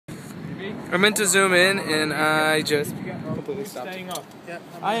Ready? I meant to zoom in and I just completely stopped. Staying up. Yeah,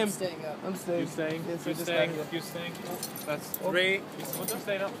 I am staying up. I'm staying. You staying? Yes, You I just staying? got here. You staying? That's 3. Want you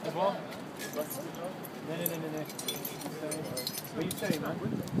staying up as well? No. Are you staying, man?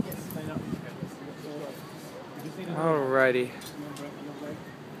 Yes. Staying up. Alrighty.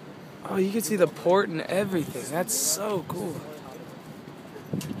 Oh, you can see the port and everything. That's so cool.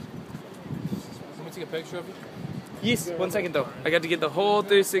 Can we take a picture of you? Yes, 1 second though. I got to get the whole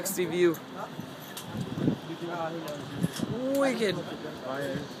 360 view. Wicked.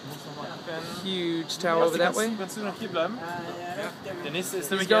 Huge tower over that way. Kannst du noch hier bleiben? Der nächste ist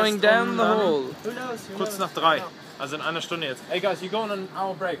He's nämlich going erst down the hole. kurz nach 3. Also in einer Stunde jetzt. Hey guys, you're going on an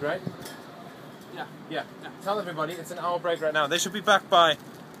hour break, right? Yeah. Tell everybody it's an hour break right now. They should be back by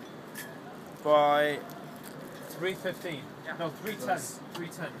 3:15. No, 3:10.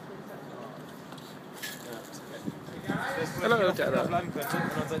 3:10. Hello, Dada.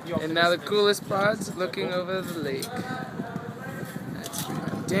 And now the coolest spots looking over the lake. That's pretty,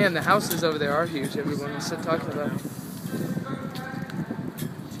 damn, the houses over there are huge. Everyone was talking about.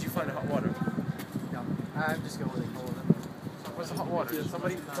 Did you find the hot water? No, I'm just going with the cold. Where's the hot water? Did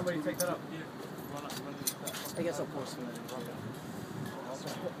somebody take that up? I guess I'll pour some in it.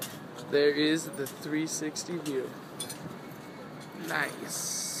 There is the 360 view.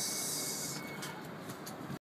 Nice.